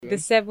The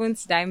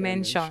seventh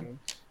dimension.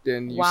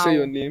 Then you Wow. say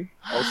your name,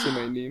 I'll say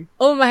my name.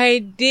 Oh my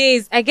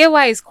days. I get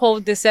why it's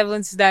called the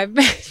seventh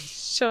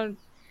dimension.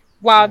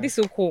 Wow, this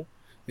is so cool.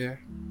 Yeah.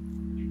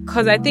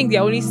 Because I think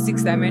there are only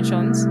 6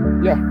 dimensions.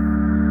 Yeah.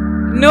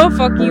 No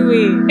fucking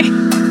way.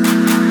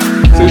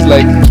 So it's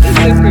like This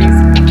is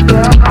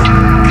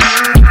crazy.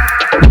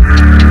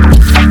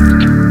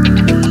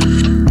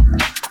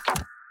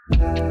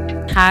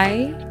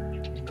 Hi.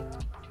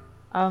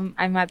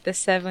 I'm at the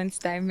 7th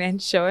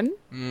dimension.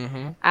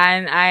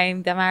 And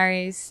I'm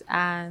Damaris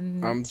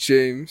and I'm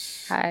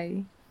James.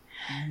 hi.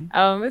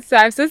 So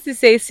I'm supposed to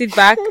say sit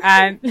back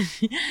and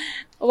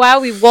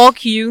while we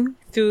walk you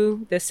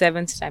through the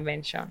 7th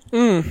dimension.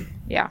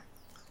 Yeah.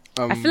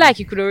 I feel like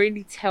you could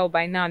already tell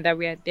by now that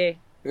we are there.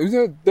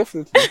 Yeah,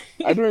 definitely.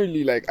 I don't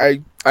really like.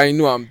 I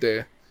know I'm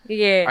there.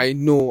 Yeah. I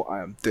know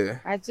I am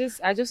there. I just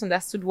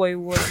understood what it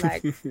was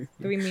like 3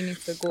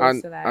 minutes ago.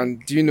 And so like,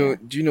 and do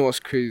you know what's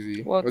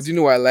crazy? What? Or do you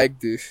know why I like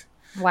this?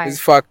 why? It's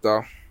the fact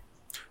that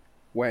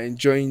we're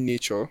enjoying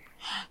nature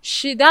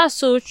Shit, that's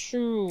so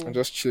true. and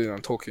just chilling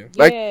and talking.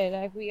 Yeah,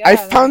 like we are. I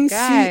like, fancy.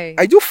 guy.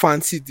 I do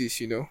fancy this.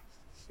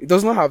 It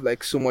does not have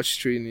like so much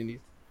strain in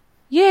it.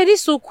 Yeah, it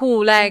is so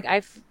cool. Like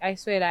I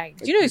swear, like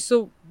do you know it's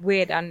so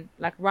weird and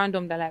like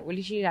random that like we're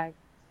literally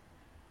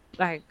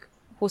like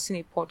hosting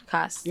a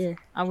podcast. Yeah.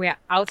 And we're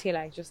out here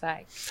like just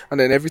like And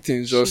then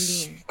everything's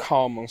just chilling.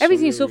 calm and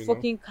everything's so surreal,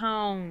 fucking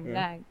calm,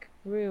 Yeah. like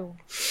real.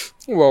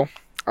 Well,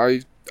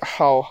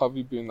 how have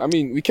you been? I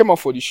mean, we came out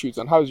for the shoot,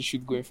 and how is the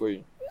shoot going for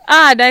you?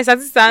 That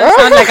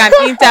sound like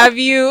an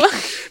interview.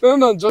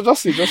 No,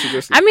 just say.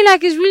 I mean,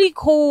 like it's really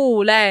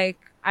cool. Like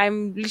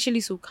I'm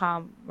literally so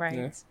calm, right?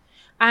 Yeah.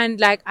 And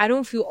like I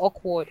don't feel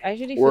awkward. I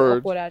usually feel Word.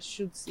 awkward at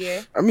shoots,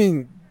 yeah. I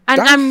mean, And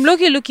that- I'm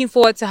looking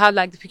forward to how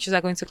like the pictures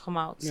are going to come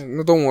out. yeah,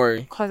 no, don't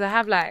worry. Cause I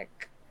have like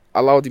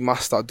Allow the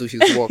master do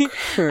his work.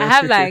 I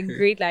have like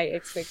great like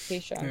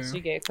expectations. Yeah.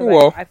 You get? 'Cause,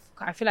 Well. like,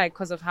 I feel like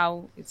because of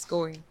how it's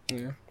going.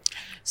 Yeah.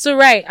 So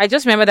right, I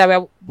just remember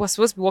that we're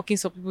supposed to be walking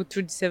some people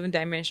through the 7th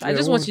dimension. I Yeah,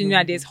 just want you to know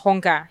that there's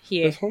hunger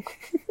here.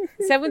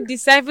 There's The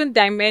 7th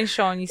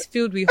dimension is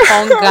filled with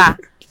hunger.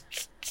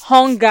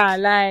 Hunger,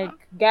 like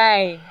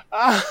guy.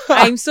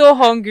 I'm so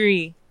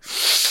hungry.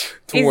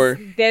 Don't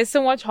worry. There's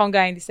so much hunger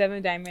in the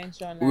 7th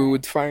dimension. Like,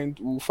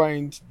 We'll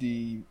find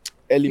the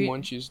early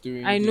munches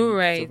during I the know,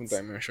 right? 7th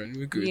dimension.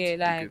 We're good. yeah, we're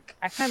like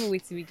I can't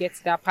wait till we get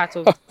to that part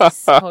of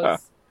this.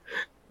 'Cause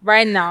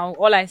right now,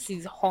 all I see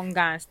is hunger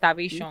and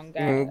starvation, guy.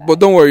 good. Like, But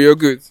don't worry, you're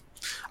good.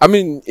 I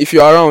mean, if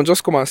you're around,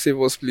 just come and save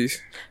us,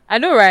 please. I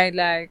know, right?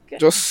 Like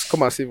Just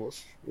come and save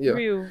us. Yeah.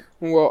 real.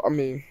 Well, I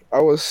mean, I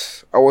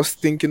was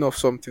thinking of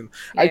something.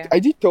 Yeah. I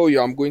did tell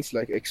you I'm going to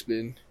like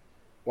explain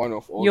one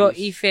of all Your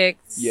these.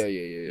 effects. Yeah.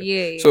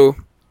 Yeah. So,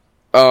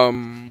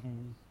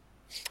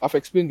 I've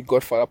explained the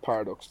Godfather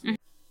paradox.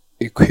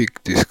 A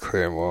quick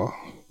disclaimer.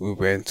 We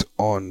went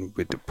on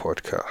with the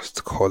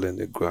podcast calling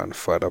the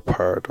Grandfather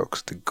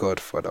paradox the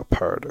Godfather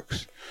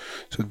paradox.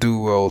 So do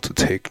well to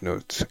take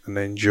notes and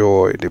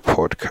enjoy the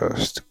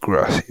podcast.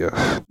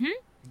 Gracias.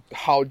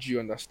 How do you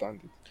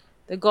understand it?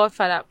 The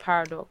Godfather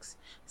paradox.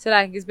 So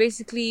like it's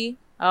basically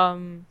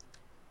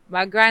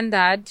my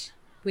granddad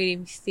made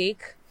a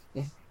mistake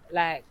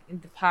like in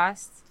the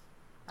past.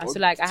 And so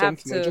like I have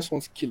Something, I to just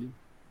want to kill him.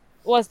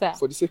 what's that?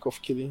 For the sake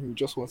of killing him, you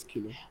just want to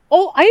kill him.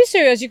 Oh, are you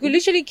serious? You could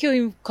literally kill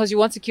him because you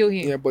want to kill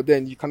him. Yeah, but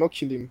then you cannot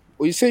kill him.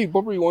 Or you say you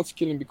probably want to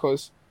kill him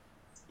because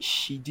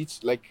he did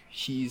like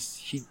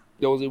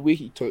there was a way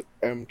he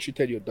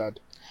treated your dad,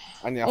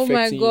 and it Oh affected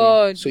my him.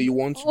 God. So you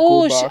want to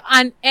Oh, go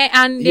back.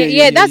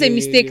 yeah, that's a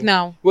mistake yeah.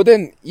 now. But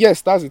then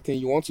yes, that's the thing.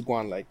 You want to go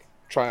and like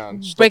try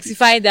and stop it.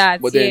 Rectify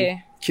that. But yeah.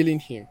 then killing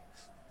him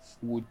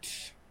would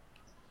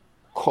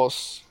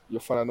cause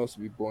your father not to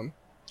be born.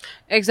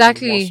 And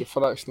Exactly. once your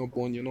father is not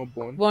born, you're not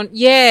born. One,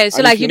 yeah. So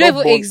And like if you you're don't not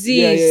even born-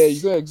 exist. Yeah,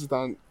 you don't exist,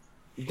 and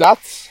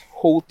that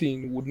whole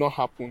thing would not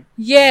happen.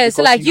 Yeah, so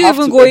Because like you you have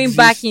even to going exist.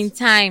 back in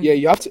time. Yeah,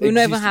 you have to Will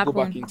not exist even to go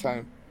back happen. in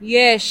time.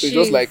 Yeah, So shit. it's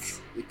just like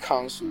it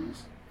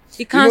cancels.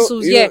 it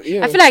cancels. you know, yeah.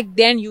 yeah. I feel like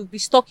then you'll be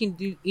stuck in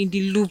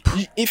the loop.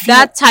 If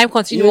That time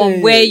continuum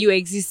Yeah. where you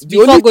exist the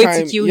before only going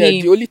time, to kill yeah,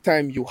 him. the only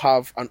time you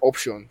have an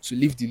option to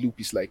leave the loop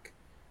is like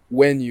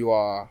when you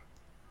are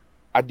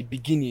at the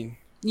beginning.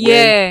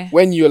 Yeah.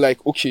 When you're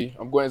like, okay,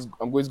 I'm going to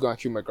go and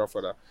kill my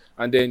grandfather,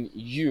 and then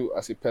you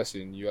as a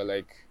person, you are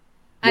like,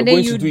 And you're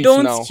then going to you do it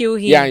don't now. kill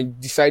him. Yeah,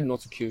 and decide not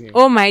to kill him.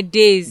 Oh my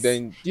days.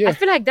 Then I yeah.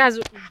 feel like that's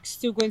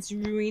still going to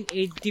ruin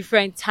a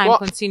different time Well,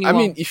 continuum. I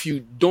mean, if you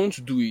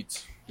don't do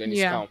it, then it's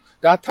Yeah. calm.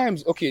 There are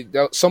times, okay,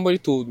 somebody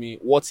told me,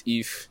 what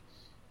if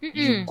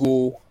you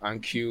go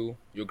and kill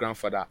your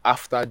grandfather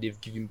after they've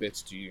given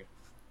birth to you?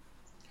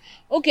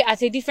 okay,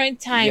 at a different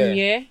time,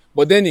 yeah.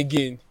 But then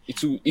again,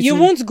 You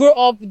won't grow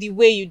up the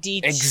way you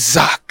did.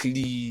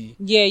 Exactly.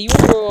 Yeah, you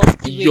won't grow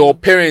up the way Your you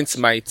parents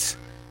might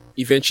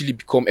eventually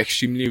become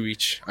extremely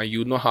rich, and you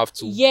will not have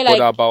to yeah, bother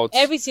like about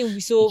everything will be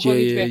so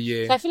very different.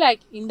 yeah. So I feel like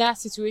in that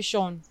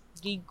situation,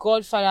 the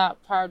Godfather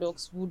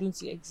paradox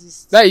wouldn't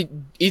exist. that.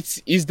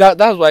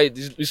 That's why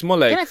it's more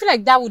like Then I feel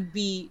like that would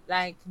be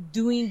like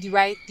doing the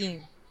right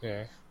thing.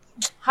 yeah.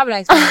 how will I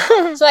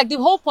explain it? So like the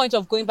whole point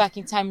of going back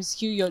in time is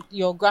kill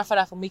your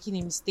grandfather for making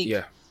a mistake.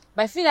 Yeah.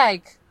 But I feel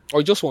like Or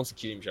he just wants to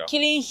kill him, Sha.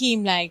 killing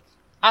him like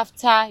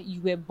after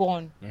you were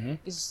born Mm-hmm.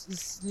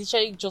 is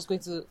literally just going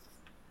to.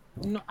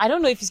 No, I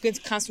don't know if it's going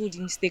to cancel the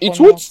mistake It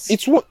or would.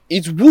 not.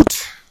 It would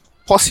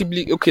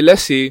possibly. Okay,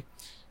 let's say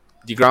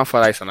the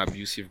grandfather is an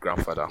abusive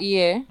grandfather.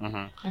 Yeah.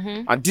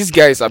 And this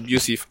guy is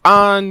abusive,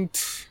 and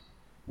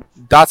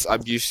that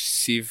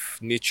abusive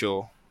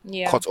nature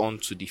caught on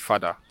to the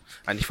father,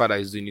 and the father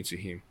is doing it to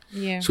him.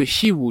 Yeah. So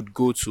he would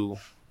go to,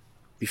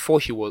 before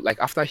he was, like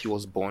after he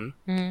was born,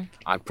 and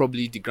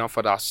probably the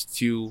grandfather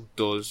still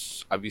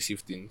does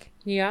abusive things.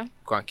 Yeah.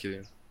 Go and kill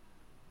him.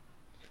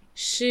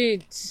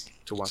 Shit.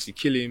 So once you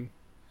kill him,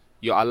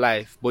 you're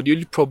alive. But the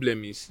only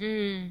problem is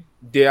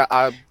there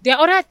are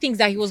other things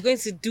that he was going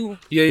to do.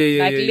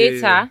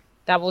 Later.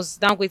 That was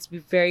now going to be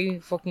very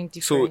fucking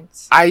different.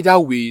 So either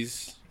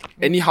ways,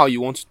 anyhow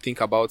you want to think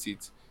about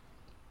it,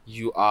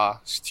 you are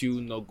still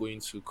not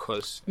going to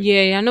cause.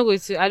 Yeah, you're not going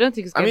to. I don't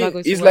think it's ever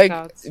going to it's work like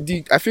out.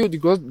 I feel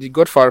the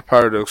Godfather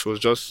paradox was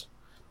just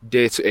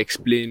there to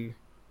explain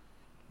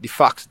the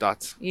fact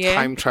that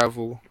time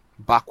travel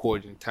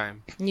backward in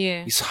time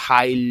is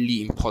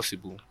highly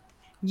impossible.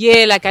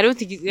 Yeah, like I don't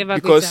think it's ever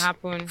going to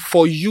happen.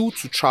 For you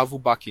to travel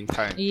back in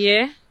time,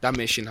 that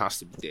machine has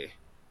to be there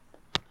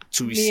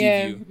to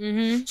receive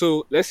you.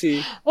 So let's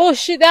say, oh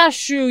shit, that's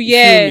true.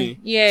 Yeah.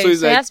 So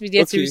it has to be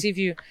there to receive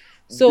you.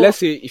 So let's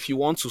say if you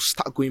want to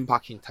start going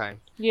back in time,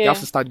 you have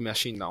to start the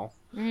machine now,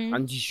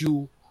 and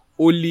you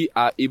only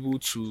are able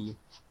to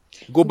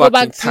go back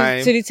in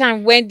time to the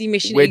time when the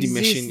machine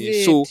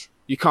is. So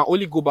you can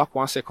only go back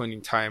 1 second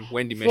in time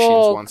when the machine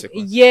is 1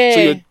 second. Yeah.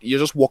 So you're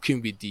just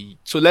working with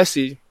so let's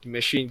say the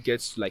machine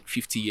gets like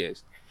 50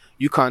 years.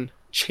 You can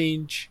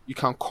change, you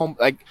can come,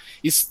 like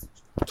it's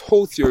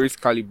whole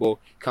theoretically, but you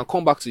can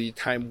come back to the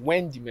time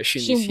when the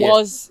machine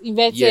was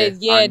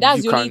invented. Yeah,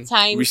 that's the only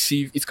time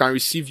it can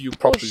receive you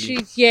properly. Oh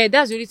shit, yeah,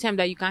 that's the only time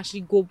that you can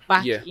actually go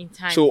back in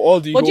time.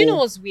 So do you know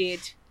what's weird?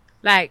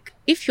 Like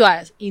if you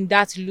are in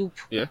that loop,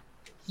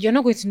 you're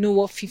not going to know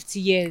what 50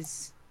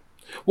 years.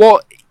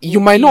 Well, you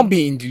might not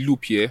be in the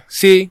loop here.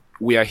 Say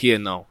we are here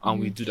now and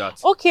we do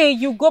that. Okay,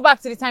 you go back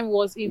to the time it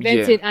was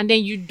invented and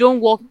then you don't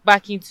walk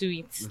back into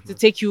it to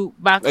take you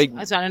back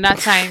to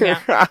another time.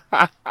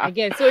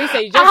 Again, so you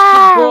say you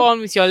just go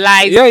on with your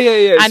life.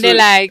 Yeah. And then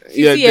like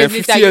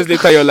 50 years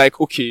later, you're like,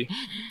 okay,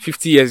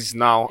 50 years is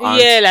now.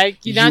 And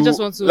like you now just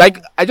want to.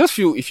 Like, I just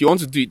feel if you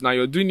want to do it now,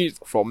 you're doing it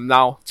from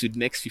now to the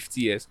next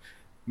 50 years.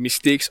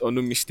 Mistakes or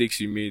no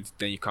mistakes you made,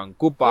 then you can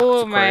go back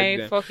to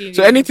correct them.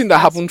 So anything that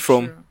happened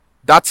from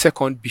that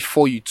second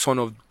before you turn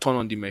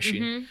on the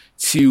machine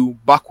till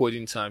backward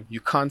in time, you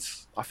can't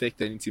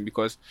affect anything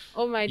because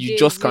you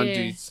just can't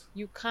do it.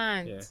 You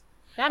can't.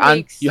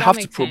 And you have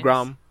to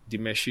program the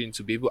machine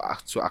to be able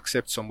to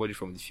accept somebody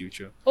from the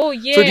future. Oh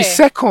yeah. So the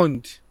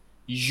second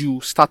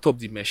you start up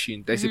the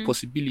machine, there's a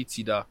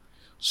possibility that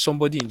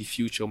somebody in the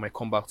future might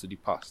come back to the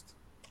past.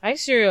 Are you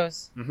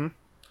serious?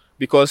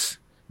 Because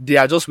they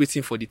are just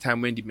waiting for the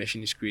time when the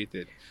machine is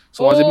created.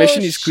 So once the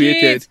machine is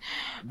created,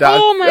 that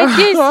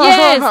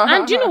yes.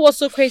 And do you know what's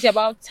so crazy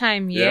about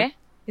time?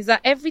 Is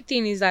that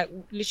everything is like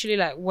literally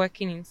like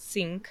working in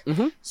sync.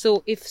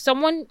 So if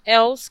someone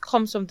else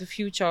comes from the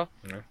future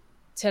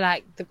to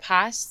like the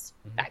past,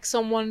 like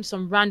some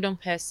random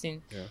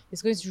person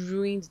is going to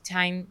ruin the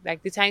time,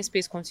 like the time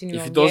space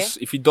continuum.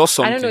 If he does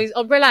something, I don't know. It's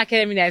Umbrella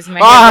Academy that is in my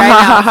head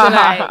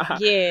right now.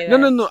 So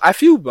like, no. I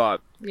feel bad.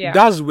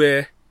 That's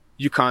where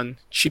you can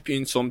chip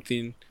in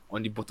something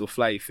on the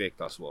butterfly effect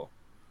as well.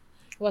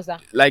 What's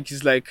that? Like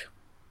it's like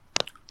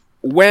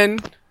when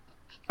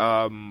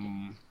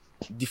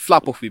the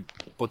flap of a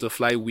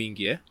butterfly wing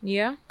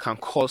can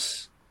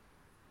cause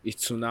a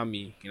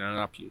tsunami in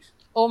another place.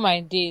 Oh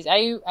my days! Are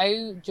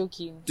you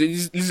joking?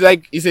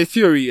 It's a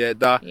theory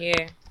that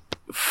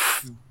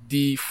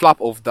the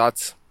flap of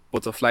that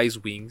butterfly's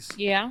wings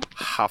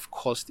have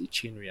caused a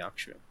chain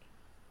reaction.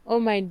 Oh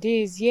my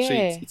days! So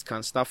it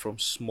can start from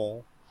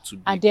small to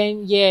big. And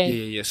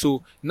then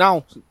So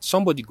now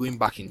somebody going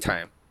back in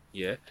time,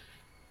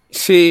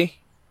 say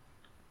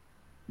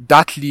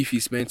that leaf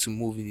is meant to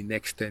move in the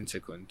next 10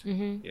 seconds,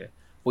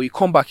 but you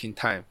come back in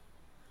time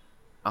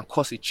and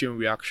cause a chain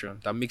reaction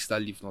that makes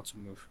that leaf not to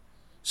move.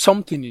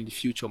 Something in the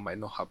future might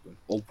not happen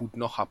or would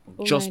not happen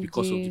just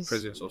because of the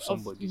presence of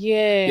somebody.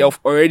 They have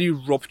already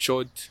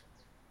ruptured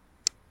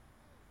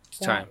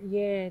time.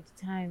 The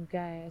time,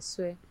 guy. I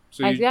swear.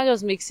 So that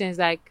just makes sense.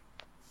 Like,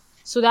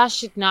 so that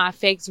shit now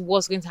affects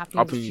what's going to happen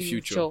in the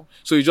future.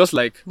 So you just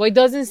like, but it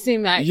doesn't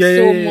seem like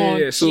so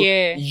much. So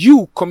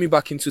you coming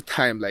back into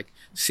time, like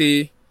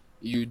say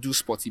you do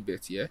sporty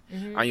bet,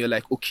 and you're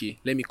like, okay,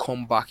 let me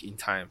come back in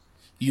time.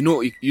 You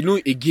know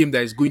a game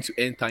that is going to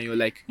enter, and you're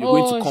like, you're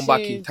going to come back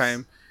in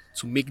time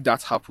to make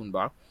that happen,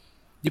 but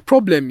the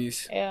problem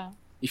is,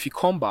 if you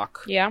come back,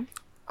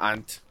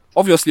 and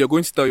obviously you're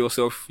going to tell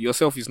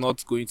yourself is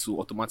not going to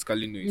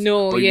automatically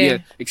know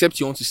it. Except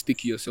you want to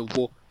stick yourself.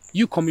 But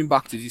you coming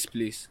back to this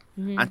place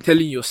and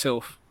telling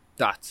yourself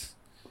that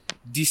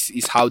this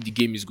is how the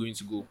game is going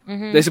to go.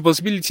 There's a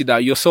possibility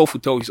that yourself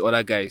will tell his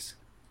other guys,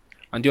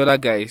 and the other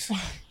guys.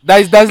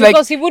 That's because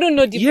like he wouldn't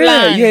know the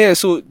plan. Yeah.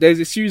 So there's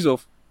a series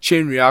of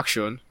chain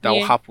reaction that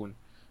will happen,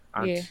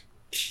 and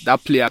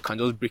that player can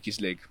just break his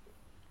leg.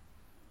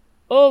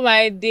 Oh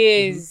my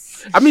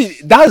days! I mean,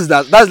 that's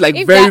like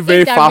If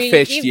very that far really,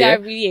 fetched. if Yeah,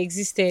 that really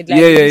existed, like,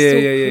 it's so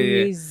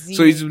crazy.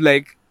 So it's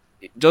like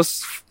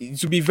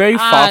it would be very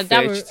far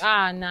fetched.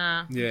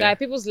 Nah. Like,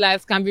 people's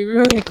lives can be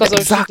ruined because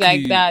of shit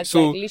like that.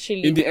 So like,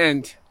 literally, in the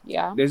end,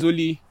 there's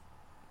only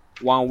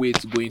one way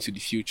to go into the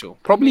future.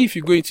 Probably if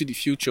you go into the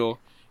future,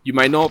 you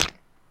might not.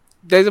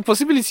 There's a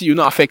possibility you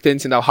not affect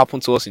anything that will happen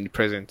to us in the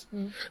present.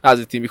 That's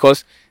the thing,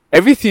 because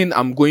everything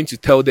I'm going to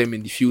tell them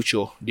in the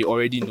future, they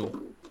already know.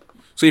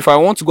 So if I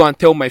want to go and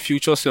tell my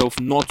future self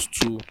not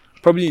to,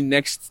 probably in the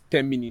next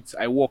 10 minutes,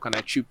 I walk and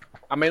I trip.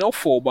 I might not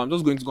fall, but I'm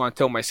just going to go and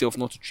tell myself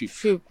not to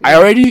trip. I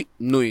already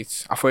know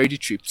it. I've already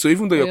tripped. So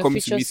even though you're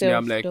coming to meet me,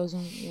 I'm like,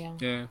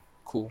 yeah,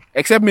 cool.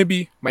 Except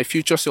maybe my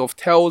future self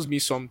tells me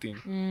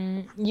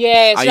something.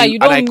 Yeah, so you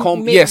don't.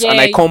 And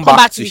I come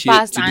back to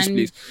here, to this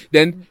place.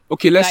 Then,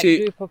 okay, let's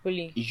say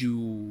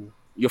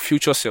your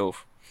future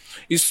self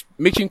is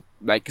making,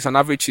 like, it's an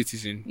average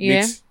citizen,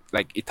 makes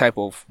like a type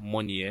of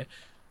money,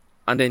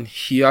 and then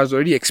he has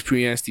already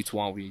experienced it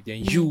one way.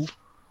 Then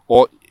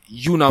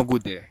you now go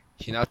there.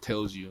 He now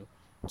tells you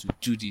to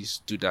do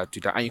this, do that,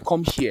 and you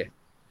come here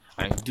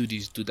and do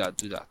this, do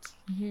that.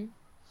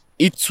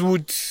 It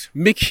would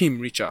make him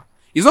richer.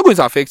 It's not going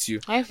to affect you.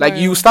 Like,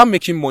 you start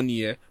making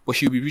money, but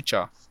he'll be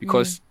richer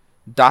because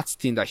that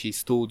thing that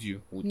he's told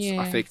you would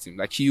affect him.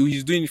 Like,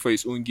 he's doing it for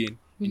his own gain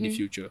in the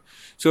future.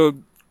 So,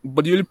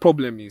 but the only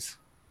problem is,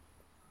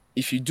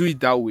 if you do it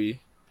that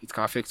way, it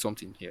can affect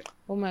something here.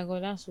 Oh my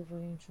God, that's so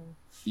very true.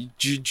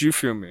 Do you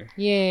feel me?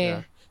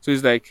 Yeah. So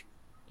it's like,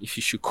 if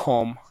you should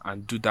come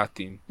and do that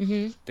thing,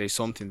 there's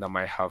something that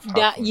might have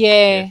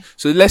happened.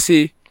 So let's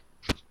say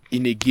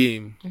in a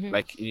game,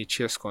 like in a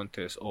chess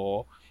contest,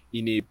 or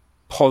in a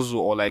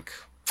puzzle, or like,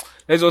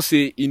 let's just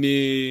say in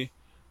a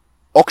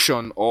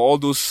auction or all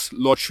those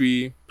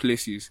lottery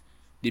places,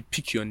 they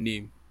pick your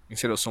name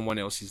instead of someone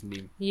else's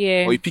name.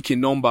 Yeah. Or you pick a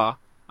number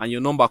and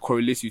your number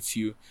correlates with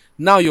you.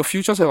 Now your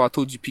future self has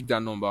told you pick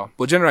that number,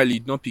 but generally you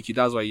don't pick it.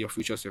 That's why your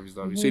future self is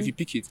that way. So if you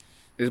pick it,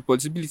 there's a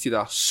possibility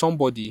that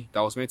somebody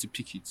that was meant to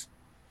pick it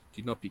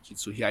did not pick it.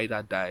 So he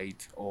either died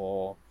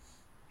or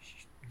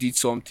did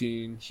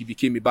something. He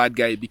became a bad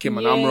guy. He became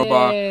an armed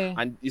robber.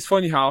 And it's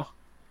funny how,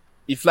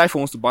 if life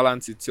wants to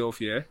balance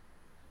itself, it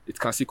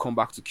can still come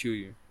back to kill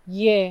you.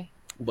 Yeah.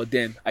 But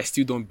then I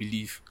still don't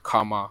believe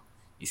karma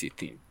is a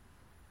thing.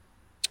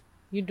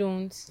 You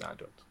don't? No, I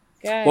don't.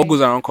 Guys. What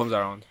goes around comes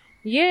around.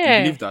 Yeah.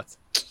 You believe that?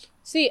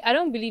 See, I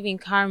don't believe in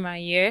karma,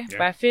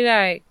 but I feel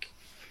like,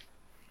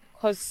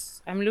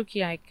 because I'm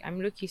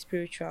lucky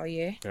spiritual,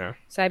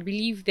 so I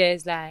believe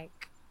there's like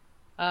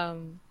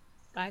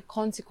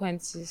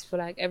consequences for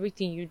like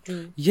everything you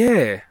do.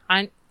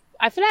 And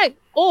I feel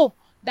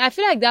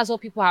like that's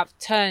what people have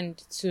turned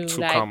to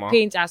like karma.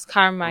 Paint as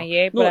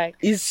karma. But like,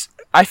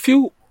 I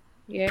feel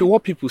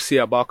what people say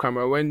about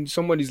karma, when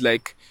somebody's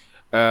like,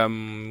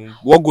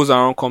 what goes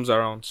around comes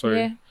around.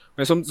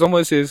 When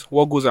someone says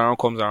what goes around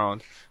comes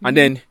around, and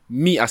then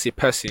me as a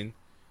person,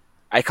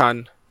 I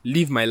can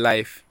live my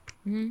life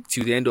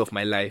till the end of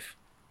my life,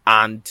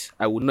 and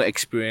I would not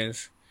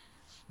experience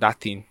that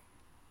thing.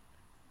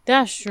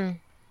 That's true.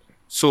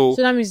 So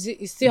that means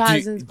it still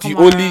hasn't come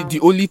around. The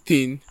only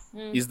thing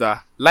is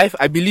that life,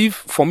 I believe,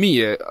 for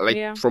me,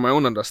 from my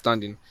own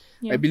understanding,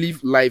 I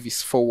believe life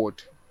is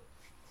forward.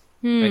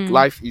 Like,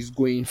 life is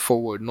going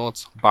forward,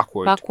 not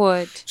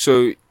backward.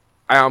 So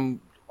I am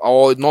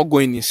not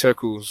going in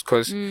circles,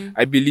 because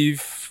I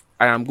believe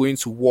I am going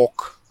to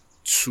walk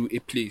to a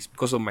place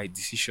because of my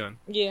decision.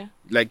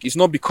 Like, it's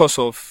not because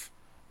of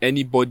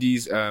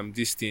anybody's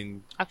this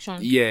thing action.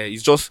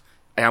 It's just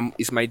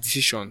it's my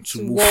decision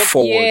to move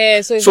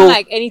forward. So it's not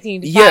like anything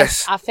in the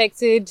past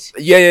affected.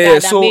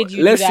 So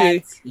let's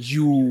say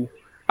you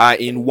are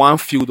in one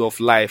field of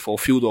life or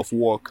field of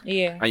work,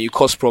 and you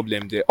cause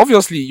problem there.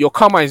 Obviously, your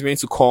karma is meant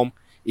to come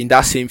in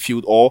that same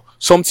field or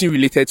something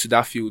related to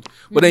that field.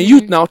 But then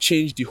you now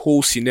change the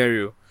whole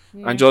scenario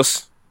and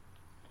just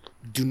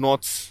do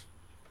not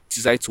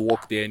decide to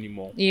work there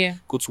anymore.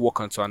 Go to work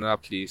onto another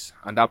place,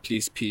 and that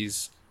place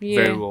pays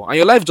very well, and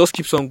your life just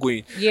keeps on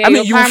going. I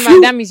mean, you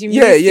feel that means you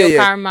miss your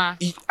karma.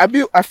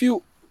 I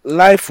feel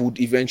life would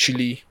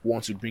eventually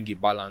want to bring a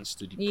balance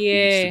to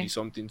the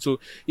something. So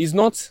it's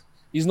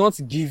not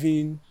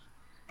giving.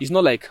 It's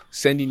not like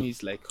sending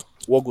it like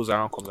what goes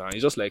around comes around.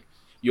 It's just like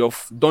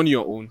you've done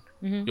your own.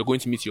 You're going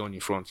to meet your own in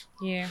front.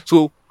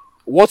 So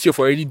what you've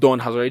already done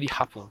has already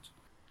happened.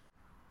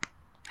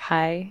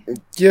 Hi.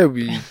 Yeah,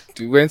 we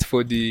went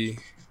for the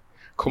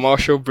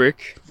commercial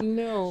break.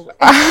 No.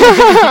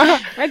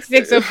 Let's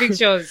take some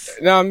pictures.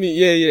 No, I mean,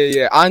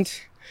 yeah. And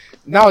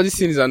now this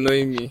thing is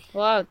annoying me.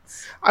 What?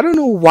 I don't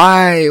know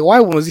why. Why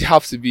must it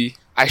have to be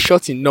I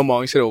shot in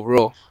normal instead of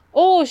raw?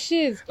 Oh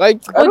shit!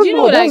 Like, I don't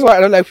know. That's why I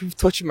don't like people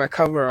touching my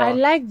camera. I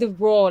like the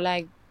raw.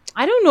 Like,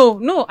 I don't know.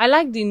 No, I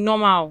like the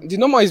normal. The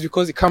normal is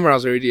because the camera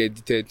has already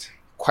edited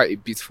quite a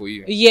bit for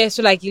you. Yeah,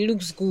 so like it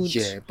looks good.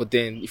 Yeah, but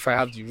then if I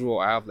have the raw,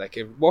 I have like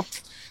every. Well,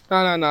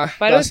 no.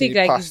 But I don't think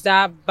like it's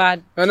that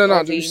bad.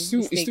 No. It's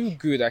still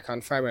good. I can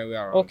find my way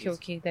around.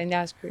 Okay. Then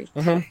that's great.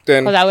 Then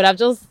because I would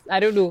have I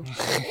don't know,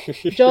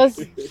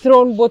 just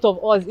thrown both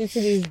of us into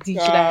this ditch.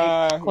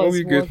 Will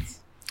be good.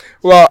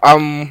 Well,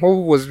 what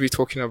was we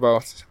talking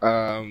about?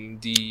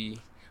 The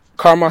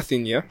karma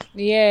thing, yeah.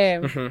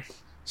 Yeah.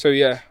 So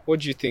yeah, what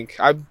do you think?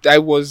 I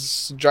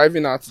was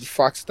driving at the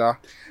fact that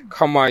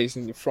karma is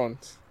in the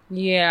front.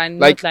 Yeah, and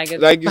like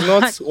it's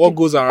not what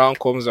goes around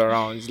comes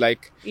around. It's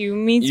like you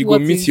go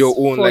meet your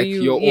own, like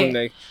your own.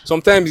 Like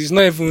sometimes it's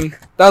not even.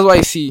 That's why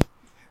I see.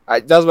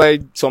 That's why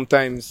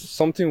sometimes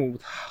something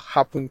would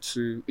happen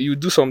to you,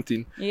 do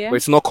something, but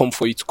it's not come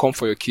for you to come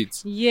for your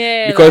kids.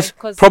 Yeah, because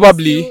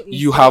probably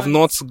you have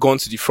not gone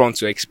to the front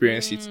to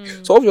experience it.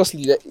 So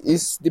obviously,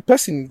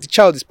 the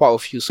child is part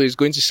of you, so it's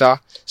going to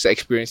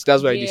experience.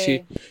 That's why they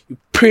say you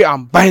pray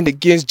and bind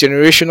against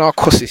generational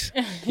curses.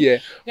 Yeah,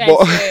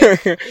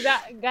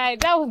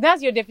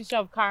 that's your definition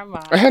of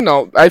karma.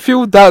 I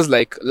feel that's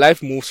like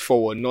life moves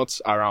forward, not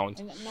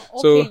around.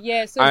 So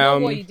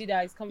what you did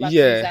is come back.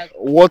 Yeah,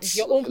 what's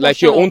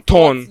like your own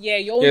turn.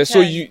 Your own turn.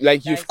 So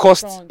you've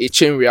caused a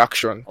chain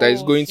reaction that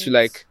is going to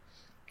like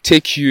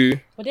take you.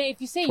 But then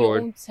if you say forward.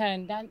 Your own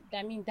turn,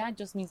 that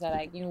just means that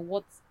like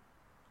what.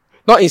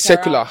 Not in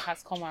secular.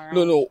 Has come around.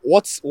 No.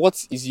 What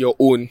is your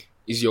own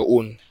is your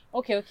own.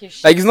 Okay.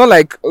 Like it's not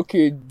like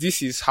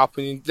this is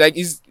happening. Like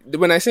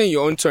when I say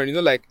your own turn,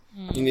 like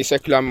in a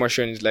secular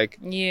motion, it's like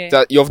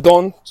that you've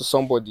done to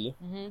somebody,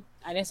 and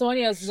then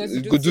somebody else is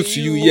going to do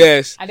to you.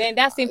 Yes, and then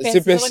that same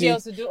person somebody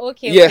else will do.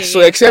 Okay. Yeah.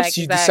 So except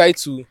you decide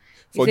to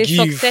forgive. It's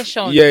a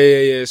succession.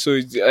 Yeah. So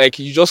it's like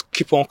you just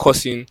keep on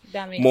causing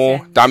more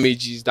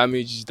sense.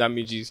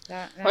 damages.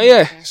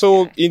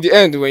 So in the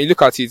end, when you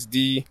look at it,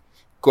 the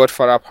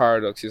Godfather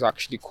paradox is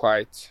actually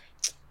quite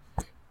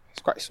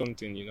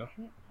something, I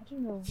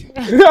don't know.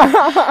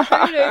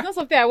 It's not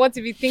something I want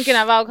to be thinking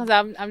about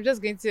because I'm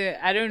just going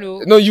to. I don't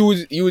know. No,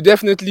 you would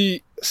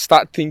definitely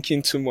start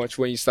thinking too much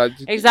when you start.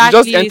 Exactly.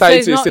 You just enter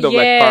into a state of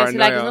like paranoia. So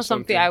like it's not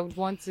something I would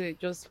want to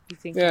just be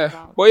thinking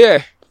about.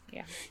 But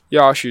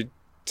I should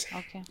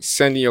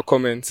send in your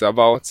comments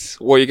about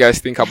what you guys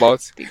think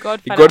about the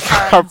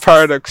Godfather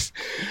paradox.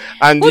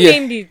 And who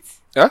named it?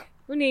 Yeah.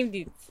 Who named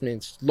it?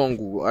 It's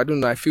long. I don't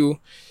know. I feel.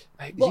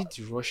 Is it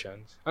the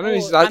Russians? I don't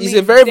know. It's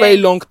a very, very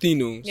long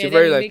thing. It's a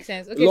very makes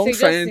sense. Okay, long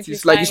science.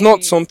 It's like it's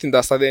not something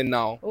that started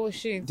now. Oh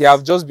shit! They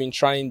have just been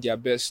trying their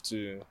best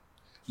to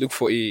look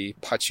for a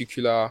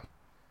particular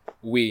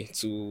way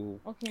to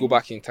go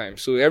back in time.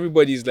 So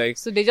everybody's like.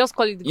 So they just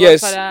call it the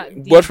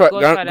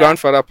Godfather.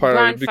 Grandfather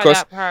paradox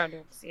because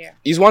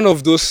it's one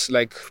of those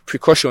like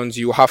precautions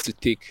you have to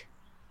take.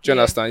 Do you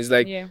understand? It's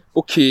like,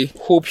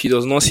 hope he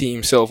does not see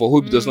himself, or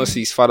hope he does not see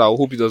his father, or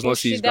hope he does not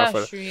see his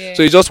grandfather. True,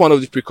 So it's just one of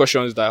the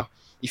precautions that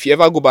if you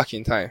ever go back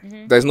in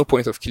time, there's no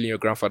point of killing your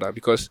grandfather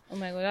because. Oh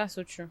my god, that's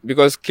so true.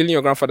 Because killing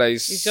your grandfather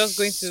is just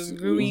going to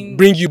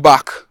bring you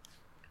back.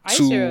 Are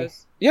you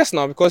serious? Yes,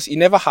 now because it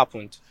never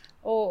happened.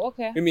 Oh,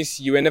 okay. It means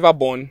you were never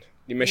born.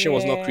 The machine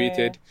was not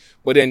created,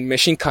 but then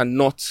machine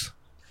cannot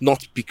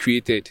not be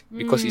created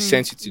because it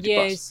sent you to the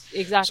past. Yes,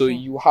 exactly. So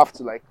you have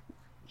to like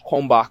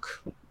come back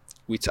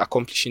with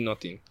accomplishing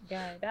nothing.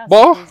 Yeah, that's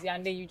crazy.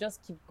 And then you just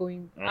keep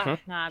going.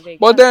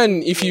 But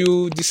then if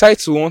you decide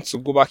to want to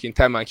go back in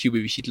time and kill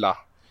baby Hitler,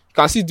 you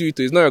can still do it.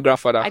 It's not your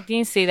grandfather. I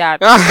didn't say that.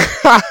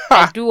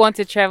 I do want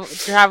to travel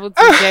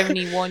to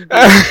Germany one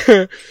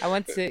day. I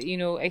want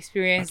to,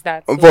 experience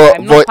that. So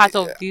I'm not part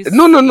of this.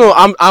 No.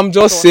 I'm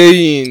just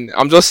saying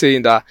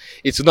that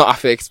it will not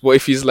affect. But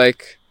if it's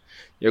like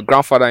your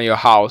grandfather in your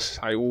house,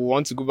 I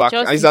want to go back.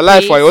 And he's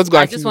alive for you. What's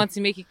going on? I just want to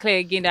make it clear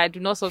again that I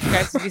do not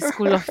subscribe to this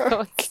school of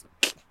thought.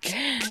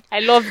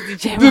 I love the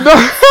German.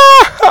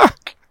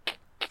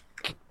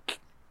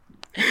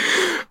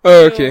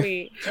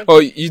 Okay. Oh,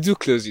 you do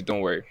close it. Don't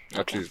worry.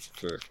 I'll close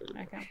it.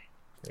 Okay.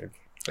 Yeah.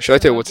 Should I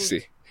tell you what to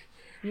say?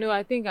 No,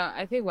 I think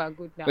we're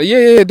good now.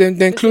 Yeah.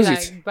 Then close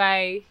it.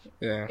 Bye.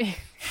 Yeah.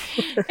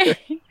 I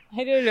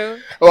don't know.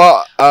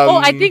 Well,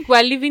 I think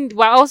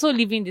we're also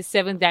living the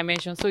seventh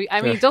dimension. So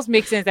it just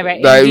makes sense that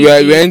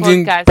we're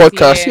ending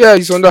podcast. Yeah,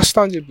 it's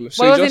understandable.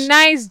 So it was a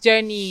nice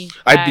journey.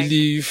 I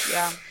believe.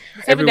 Yeah.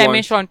 The seventh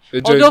dimension,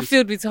 although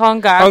filled with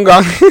hunger and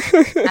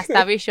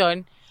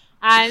starvation,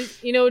 and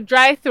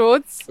dry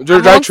throats.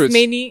 Dry throats.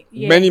 Many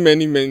things.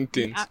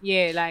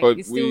 But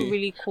it's still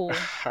really cool.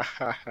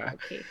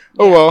 Okay.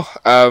 Oh well.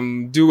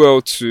 Do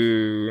well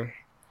to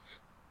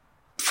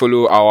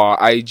follow our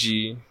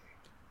IG.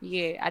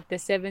 Yeah, at the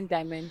seventh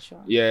dimension.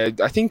 Yeah,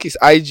 I think it's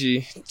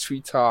IG,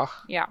 Twitter.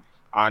 Yeah.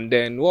 And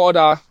then what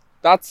other?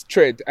 That's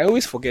Thread. I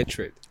always forget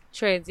Thread.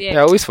 Threads, yeah.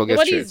 I always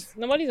forget Threads.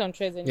 Nobody's on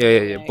Threads anymore.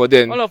 Yeah. But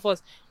then all of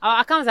us, our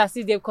accounts are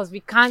still there because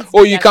we can't.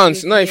 Oh, you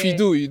can't. No, if you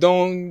do, you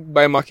don't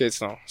buy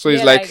markets now. So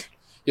it's like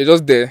you're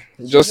just there,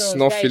 you're just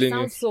not feeling it.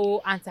 Sounds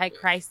so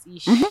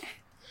antichrist-ish.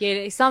 Yeah,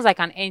 it sounds like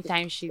an end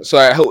time shit. So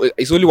I hope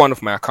it's only one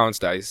of my accounts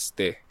that is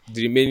there.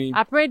 The remaining,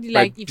 apparently,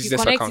 like if you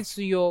connect it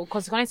to your,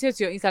 because connected it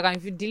to your Instagram,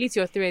 if you delete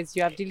your threads,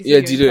 you have deleted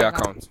your delete Instagram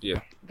account. Yeah.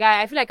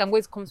 Guy, I feel like I'm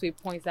going to come to a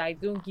point that I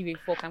don't give a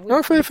fuck. I'm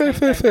going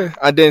No, fair.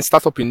 And then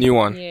start up a new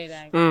one.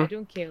 Yeah, like I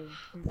don't care.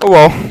 Oh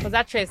well. Because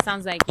that thread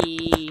sounds like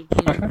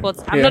but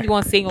I'm not the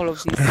one saying all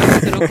of this.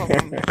 So don't come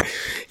from me.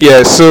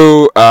 Yeah.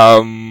 So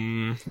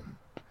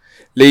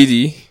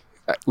lady,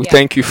 we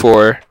thank you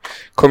for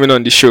coming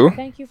on the show.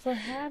 Thank you for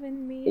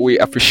having me. We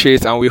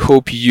appreciate and we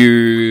hope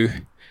you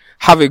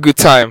have a good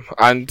time,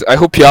 and I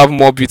hope you have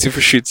more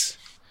beautiful shoots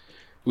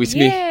with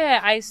me. Yeah,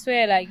 I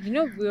swear, like, we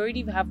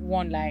already have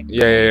one, like.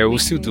 Yeah, we'll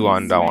still do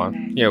on that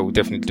one. Yeah, we'll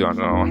definitely do on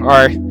that one.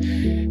 Alright.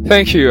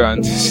 Thank you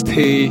and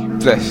stay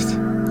blessed.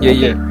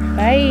 Yeah.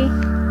 Bye.